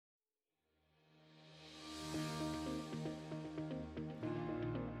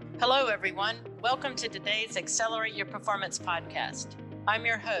Hello, everyone. Welcome to today's Accelerate Your Performance podcast. I'm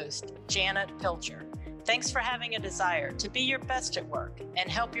your host, Janet Pilcher. Thanks for having a desire to be your best at work and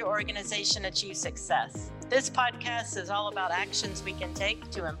help your organization achieve success. This podcast is all about actions we can take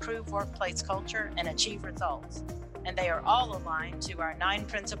to improve workplace culture and achieve results. And they are all aligned to our 9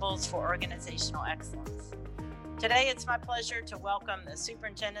 principles for organizational excellence. Today, it's my pleasure to welcome the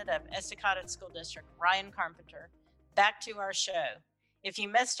Superintendent of Estacada School District, Ryan Carpenter, back to our show. If you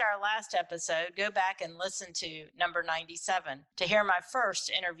missed our last episode, go back and listen to number 97 to hear my first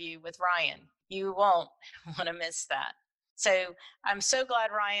interview with Ryan. You won't want to miss that. So I'm so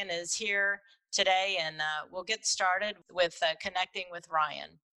glad Ryan is here today, and we'll get started with connecting with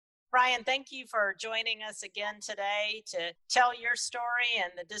Ryan. Ryan, thank you for joining us again today to tell your story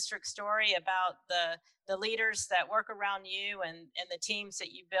and the district story about the leaders that work around you and the teams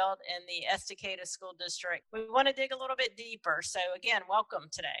that you built in the Estacada School District. We want to dig a little bit deeper. So again, welcome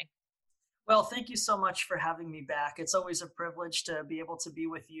today. Well, thank you so much for having me back. It's always a privilege to be able to be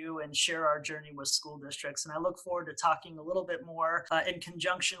with you and share our journey with school districts. And I look forward to talking a little bit more in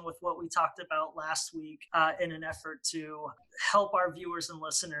conjunction with what we talked about last week in an effort to help our viewers and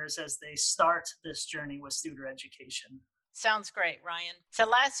listeners as they start this journey with student education. Sounds great, Ryan. So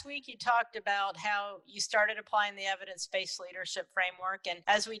last week you talked about how you started applying the evidence-based leadership framework. And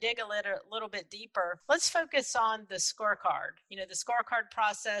as we dig a little bit deeper, let's focus on the scorecard. You know, the scorecard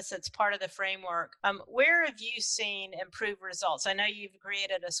process, that's part of the framework. Where have you seen improved results? I know you've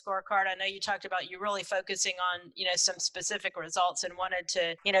created a scorecard. I know you talked about you really focusing on, some specific results and wanted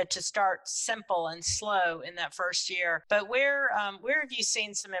to, to start simple and slow in that first year. But where have you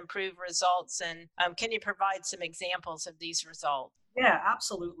seen some improved results? And can you provide some examples of these results? Yeah,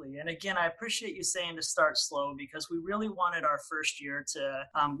 absolutely. And again, I appreciate you saying to start slow, because we really wanted our first year to,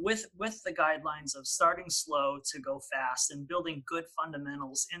 with the guidelines of starting slow to go fast and building good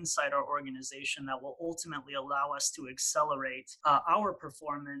fundamentals inside our organization that will ultimately allow us to accelerate our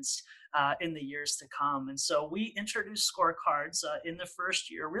performance in the years to come. And so we introduced scorecards in the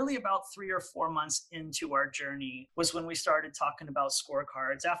first year. Really about 3 or 4 months into our journey was when we started talking about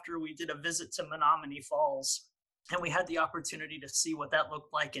scorecards, after we did a visit to Menominee Falls. And we had the opportunity to see what that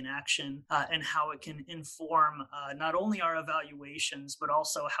looked like in action and how it can inform not only our evaluations, but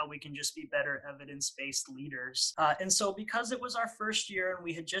also how we can just be better evidence-based leaders. And so because it was our first year and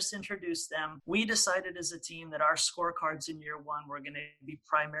we had just introduced them, we decided as a team that our scorecards in year 1 were going to be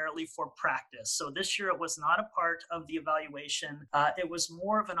primarily for practice. So this year it was not a part of the evaluation. It was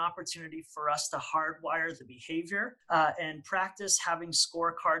more of an opportunity for us to hardwire the behavior and practice having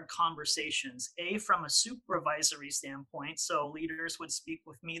scorecard conversations, from a supervisory standpoint. So leaders would speak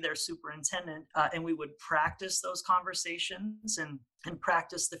with me, their superintendent, and we would practice those conversations and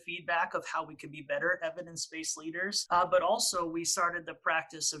practice the feedback of how we could be better evidence-based leaders. But also we started the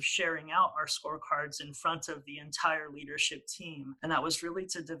practice of sharing out our scorecards in front of the entire leadership team. And that was really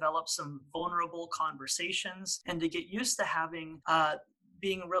to develop some vulnerable conversations and to get used to having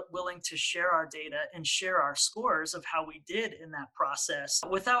being willing to share our data and share our scores of how we did in that process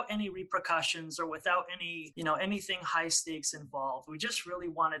without any repercussions or without any, anything high stakes involved. We just really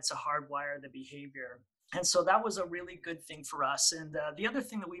wanted to hardwire the behavior. And so that was a really good thing for us. And the other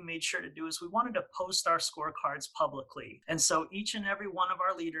thing that we made sure to do is we wanted to post our scorecards publicly. And so each and every one of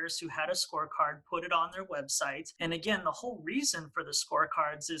our leaders who had a scorecard put it on their website. And again, the whole reason for the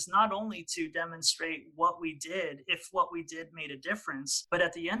scorecards is not only to demonstrate what we did, if what we did made a difference, but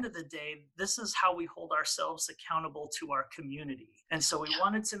at the end of the day, this is how we hold ourselves accountable to our community. And so we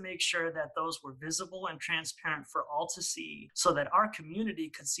wanted to make sure that those were visible and transparent for all to see, so that our community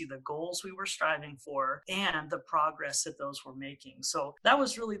could see the goals we were striving for and the progress that those were making. So that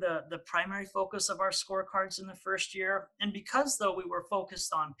was really the primary focus of our scorecards in the first year. And because though we were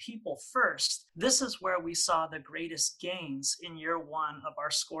focused on people first, this is where we saw the greatest gains in year 1 of our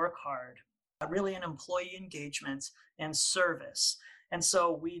scorecard, really in employee engagement and service. And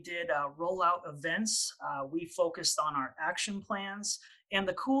so we did rollout events. We focused on our action plans. And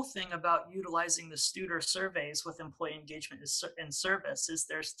the cool thing about utilizing the Studer surveys with employee engagement and service is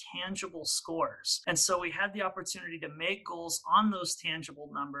there's tangible scores. And so we had the opportunity to make goals on those tangible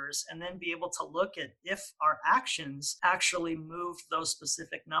numbers and then be able to look at if our actions actually moved those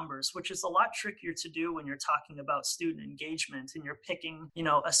specific numbers, which is a lot trickier to do when you're talking about student engagement and you're picking,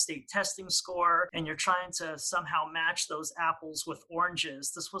 a state testing score and you're trying to somehow match those apples with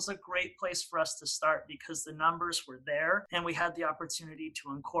oranges. This was a great place for us to start because the numbers were there and we had the opportunity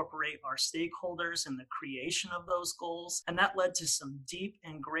to incorporate our stakeholders in the creation of those goals. And that led to some deep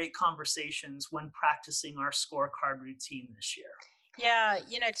and great conversations when practicing our scorecard routine this year. Yeah,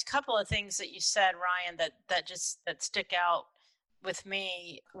 it's a couple of things that you said, Ryan, that stick out with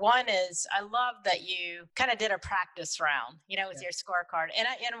me. One is I love that you kind of did a practice round, with your scorecard.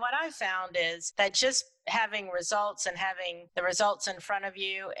 And what I found is that just having results and having the results in front of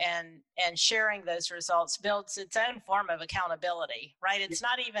you and sharing those results builds its own form of accountability, right? It's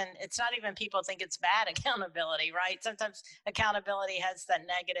not even people think it's bad accountability, right? Sometimes accountability has that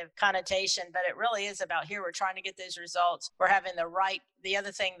negative connotation, but it really is about, here we're trying to get those results. We're having the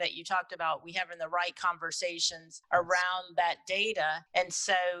other thing that you talked about, we having the right conversations around that data. And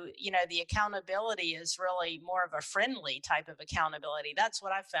so, the accountability is really more of a friendly type of accountability. That's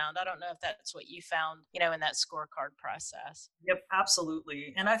what I found. I don't know if that's what you found, in that scorecard process. Yep,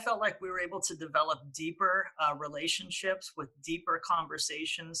 absolutely. And I felt like we were able to develop deeper relationships with deeper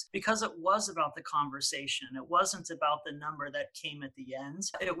conversations because it was about the conversation. It wasn't about the number that came at the end.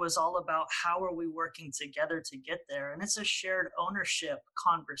 It was all about how are we working together to get there. And it's a shared ownership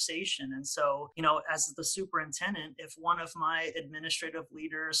conversation. And so, as the superintendent, if one of my administrative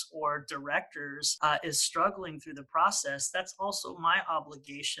leaders or directors is struggling through the process, that's also my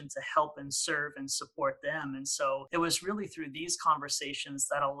obligation to help and serve and support them. And so it was really through these conversations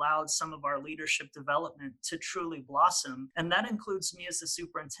that allowed some of our leadership development to truly blossom. And that includes me as the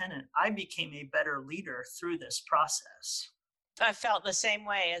superintendent. I became a better leader through this process. I felt the same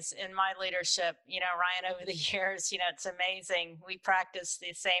way as in my leadership, Ryan, over the years. It's amazing. We practice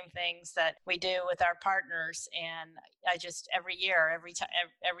the same things that we do with our partners. And I just, every year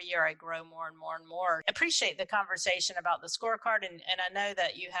I grow more and more and more. Appreciate the conversation about the scorecard. And I know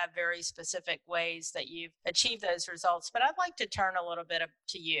that you have very specific ways that you've achieved those results, but I'd like to turn a little bit up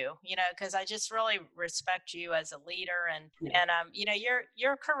to you, because I just really respect you as a leader. And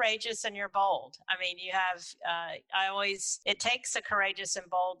you're courageous and you're bold. I mean, you have, it takes a courageous and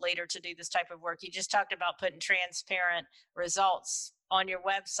bold leader to do this type of work. You just talked about putting transparent results on your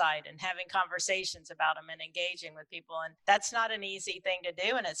website and having conversations about them and engaging with people. And that's not an easy thing to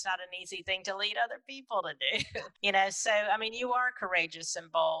do. And it's not an easy thing to lead other people to do, So, I mean, you are courageous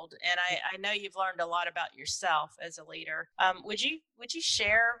and bold. And I know you've learned a lot about yourself as a leader. Would you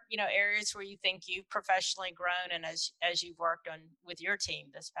share, areas where you think you've professionally grown and as you've worked on with your team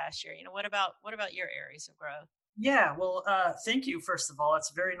this past year, what about your areas of growth? Yeah, well, thank you, first of all.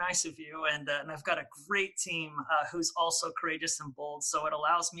 It's very nice of you. And I've got a great team who's also courageous and bold. So it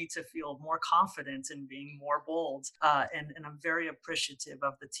allows me to feel more confident in being more bold. And I'm very appreciative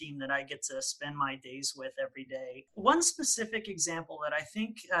of the team that I get to spend my days with every day. One specific example that I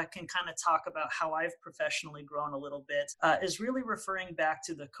think can kind of talk about how I've professionally grown a little bit is really referring back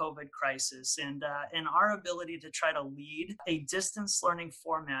to the COVID crisis and our ability to try to lead a distance learning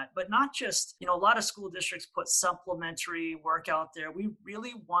format, but not just, a lot of school districts put supplementary work out there. We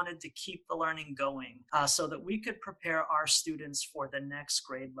really wanted to keep the learning going so that we could prepare our students for the next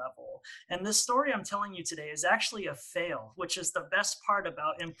grade level. And this story I'm telling you today is actually a fail, which is the best part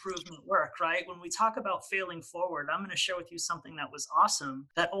about improvement work, right? When we talk about failing forward, I'm going to share with you something that was awesome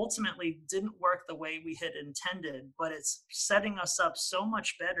that ultimately didn't work the way we had intended, but it's setting us up so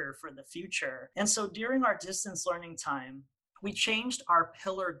much better for the future. And so during our distance learning time, we changed our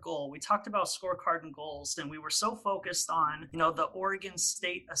pillar goal. We talked about scorecard and goals, and we were so focused on, the Oregon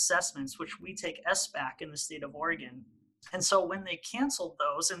State assessments, which we take SBAC in the state of Oregon. And so when they canceled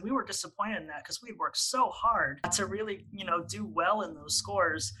those, and we were disappointed in that because we worked so hard to really, do well in those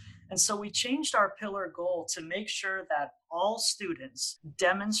scores. And so we changed our pillar goal to make sure that all students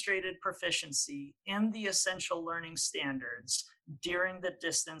demonstrated proficiency in the essential learning standards during the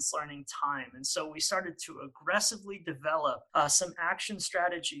distance learning time. And so we started to aggressively develop some action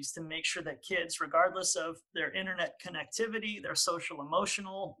strategies to make sure that kids, regardless of their internet connectivity, their social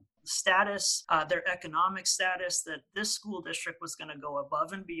emotional status, their economic status, that this school district was going to go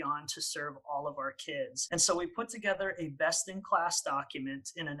above and beyond to serve all of our kids. And so we put together a best-in-class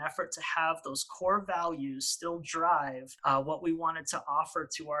document in an effort to have those core values still drive what we wanted to offer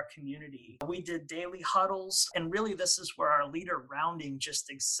to our community. We did daily huddles, and really this is where our leader rounding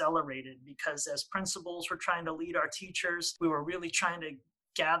just accelerated, because as principals were trying to lead our teachers, we were really trying to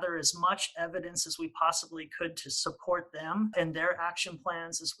gather as much evidence as we possibly could to support them and their action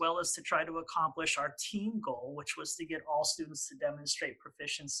plans, as well as to try to accomplish our team goal, which was to get all students to demonstrate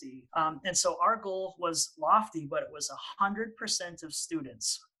proficiency. And so our goal was lofty, but it was 100% of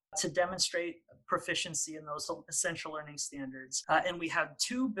students to demonstrate proficiency in those essential learning standards. And we had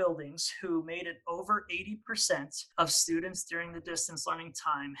 2 buildings who made it over 80% of students during the distance learning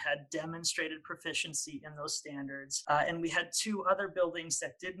time had demonstrated proficiency in those standards. And we had 2 other buildings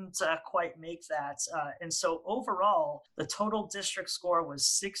that didn't quite make that. And so overall, the total district score was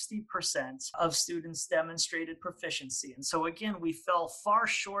 60% of students demonstrated proficiency. And so again, we fell far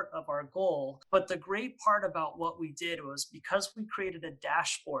short of our goal. But the great part about what we did was because we created a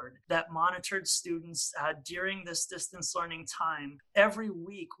dashboard that monitored students during this distance learning time, every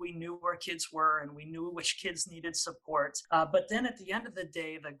week we knew where kids were and we knew which kids needed support. But then at the end of the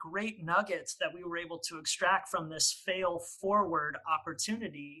day, the great nuggets that we were able to extract from this fail forward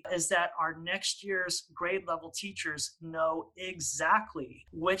opportunity is that our next year's grade level teachers know exactly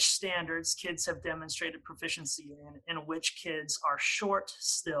which standards kids have demonstrated proficiency in and which kids are short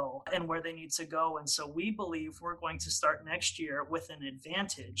still and where they need to go. And so we believe we're going to start next year with an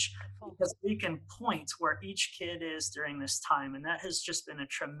advantage because we can point where each kid is during this time. And that has just been a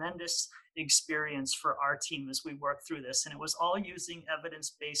tremendous experience for our team as we work through this. And it was all using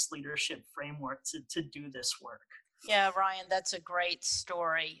evidence-based leadership framework to do this work. Yeah, Ryan, that's a great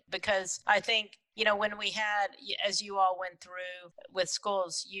story because I think, when we had, as you all went through with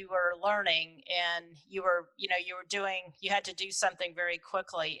schools, you were learning and you had to do something very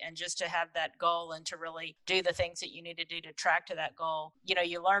quickly, and just to have that goal and to really do the things that you need to do to track to that goal,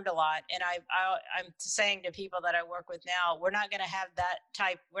 you learned a lot. And I'm saying to people that I work with now, we're not going to have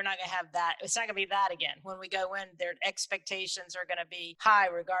that. It's not going to be that again. When we go in, their expectations are going to be high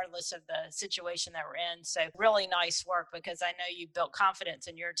regardless of the situation that we're in. So really nice work, because I know you built confidence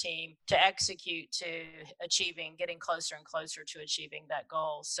in your team to execute to getting closer and closer to achieving that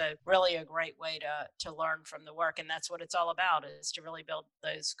goal. So really a great way to learn from the work. And that's what it's all about, is to really build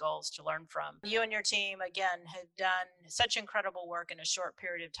those goals to learn from. You and your team, again, have done such incredible work in a short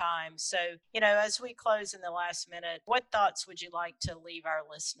period of time. So, as we close in the last minute, what thoughts would you like to leave our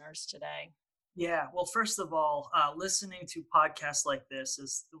listeners today? Yeah, well, first of all, listening to podcasts like this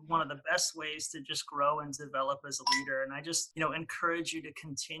is one of the best ways to just grow and develop as a leader. And I just, encourage you to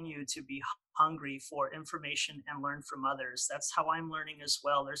continue to be hungry for information and learn from others. That's how I'm learning as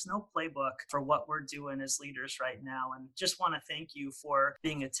well. There's no playbook for what we're doing as leaders right now. And just want to thank you for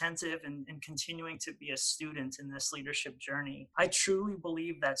being attentive and continuing to be a student in this leadership journey. I truly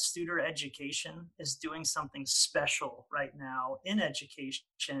believe that student education is doing something special right now in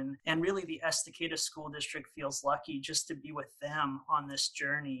education. And really the Estacada School District feels lucky just to be with them on this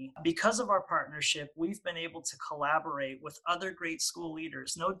journey. Because of our partnership, we've been able to collaborate with other great school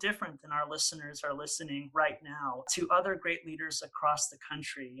leaders, no different than our listeners are listening right now, to other great leaders across the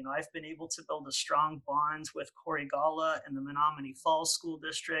country. I've been able to build a strong bond with Corey Gala and the Menominee Falls School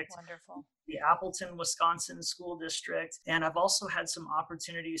District. Wonderful. The Appleton, Wisconsin School District. And I've also had some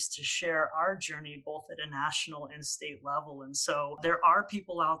opportunities to share our journey both at a national and state level. And so there are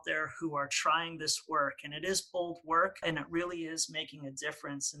people out there who are trying this work, and it is bold work, and it really is making a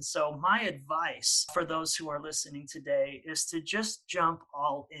difference. And so my advice for those who are listening today is to just jump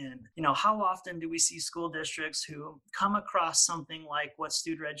all in. How often do we see school districts who come across something like what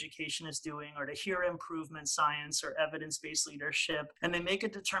Studer Education is doing, or to hear improvement science or evidence-based leadership, and they make a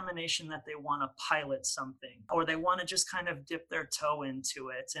determination that they want to pilot something, or they want to just kind of dip their toe into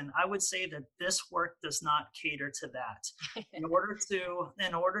it. And I would say that this work does not cater to that. In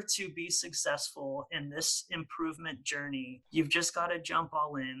order to be successful in this improvement journey, you've just got to jump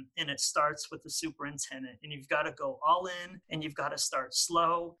all in, and it starts with the superintendent. And you've got to go all in, and you've got to start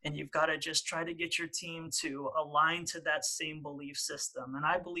slow, and you've got to just try to get your team to align to that same belief system. And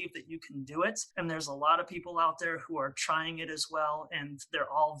I believe that you can do it. And there's a lot of people out there who are trying it as well, and they're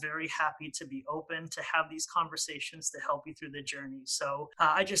all very happy to be open to have these conversations to help you through the journey. So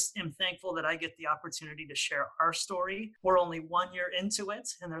I just am thankful that I get the opportunity to share our story. We're only 1 year into it,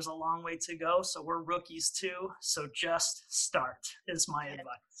 and there's a long way to go. So we're rookies too. So just start is my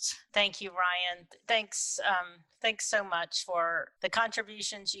advice. Thank you, Ryan. Thanks so much for the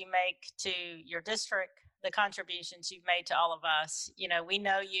contributions you make to your district, the contributions you've made to all of us. We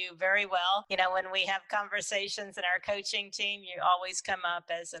know you very well. When we have conversations in our coaching team, you always come up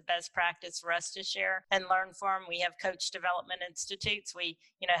as a best practice for us to share and learn from. We have coach development institutes. We,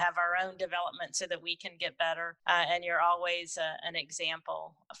 have our own development so that we can get better. And you're always an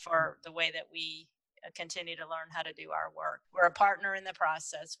example for the way that we continue to learn how to do our work. We're a partner in the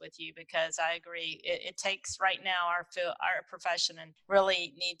process with you, because I agree, it takes right now our profession and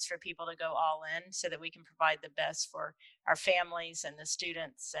really needs for people to go all in so that we can provide the best for our families and the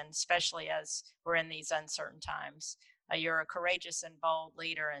students, and especially as we're in these uncertain times. You're a courageous and bold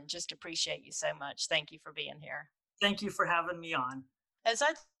leader, and just appreciate you so much. Thank you for being here. Thank you for having me on. As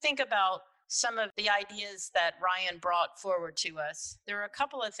I think about some of the ideas that Ryan brought forward to us, there are a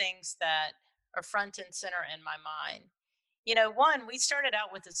couple of things that are front and center in my mind. One, we started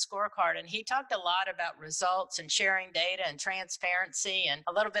out with a scorecard, and he talked a lot about results and sharing data and transparency and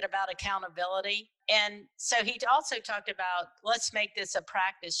a little bit about accountability. And so he also talked about, let's make this a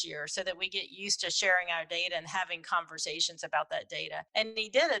practice year so that we get used to sharing our data and having conversations about that data. And he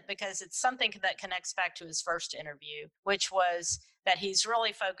did it because it's something that connects back to his first interview, which was that he's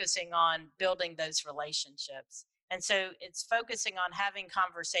really focusing on building those relationships. And so it's focusing on having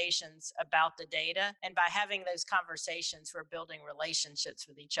conversations about the data. And by having those conversations, we're building relationships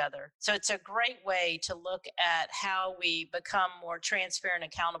with each other. So it's a great way to look at how we become more transparent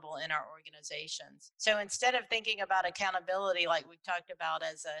and accountable in our organizations. So instead of thinking about accountability, like we've talked about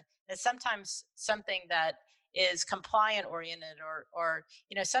as sometimes something that is compliant oriented or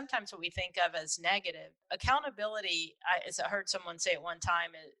sometimes what we think of as negative, accountability, as I heard someone say at one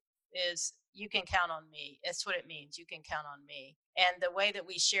time, is you can count on me. It's what it means. You can count on me. And the way that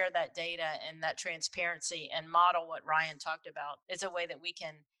we share that data and that transparency and model what Ryan talked about is a way that we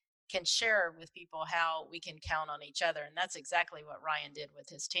can share with people how we can count on each other. And that's exactly what Ryan did with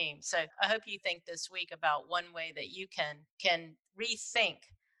his team. So I hope you think this week about one way that you can rethink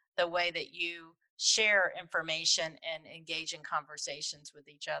the way that you share information and engage in conversations with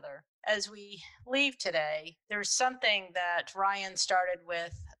each other. As we leave today, there's something that Ryan started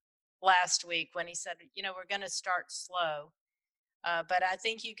with last week when he said, we're going to start slow. But I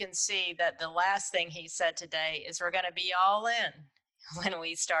think you can see that the last thing he said today is we're going to be all in when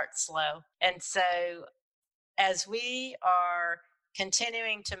we start slow. And so as we are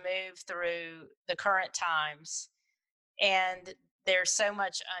continuing to move through the current times, and there's so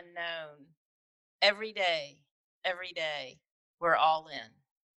much unknown, every day, we're all in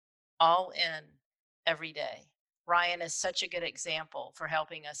every day. Ryan is such a good example for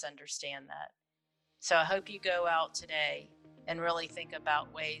helping us understand that. So I hope you go out today and really think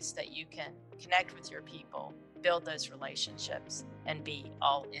about ways that you can connect with your people, build those relationships, and be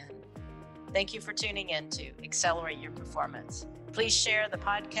all in. Thank you for tuning in to Accelerate Your Performance. Please share the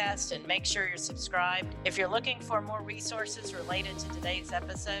podcast and make sure you're subscribed. If you're looking for more resources related to today's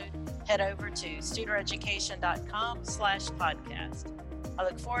episode, head over to studereducation.com/podcast. I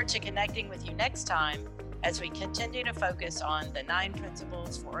look forward to connecting with you next time as we continue to focus on the 9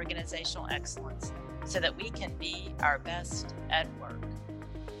 principles for organizational excellence so that we can be our best at work.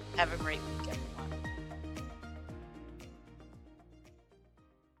 Have a great weekend.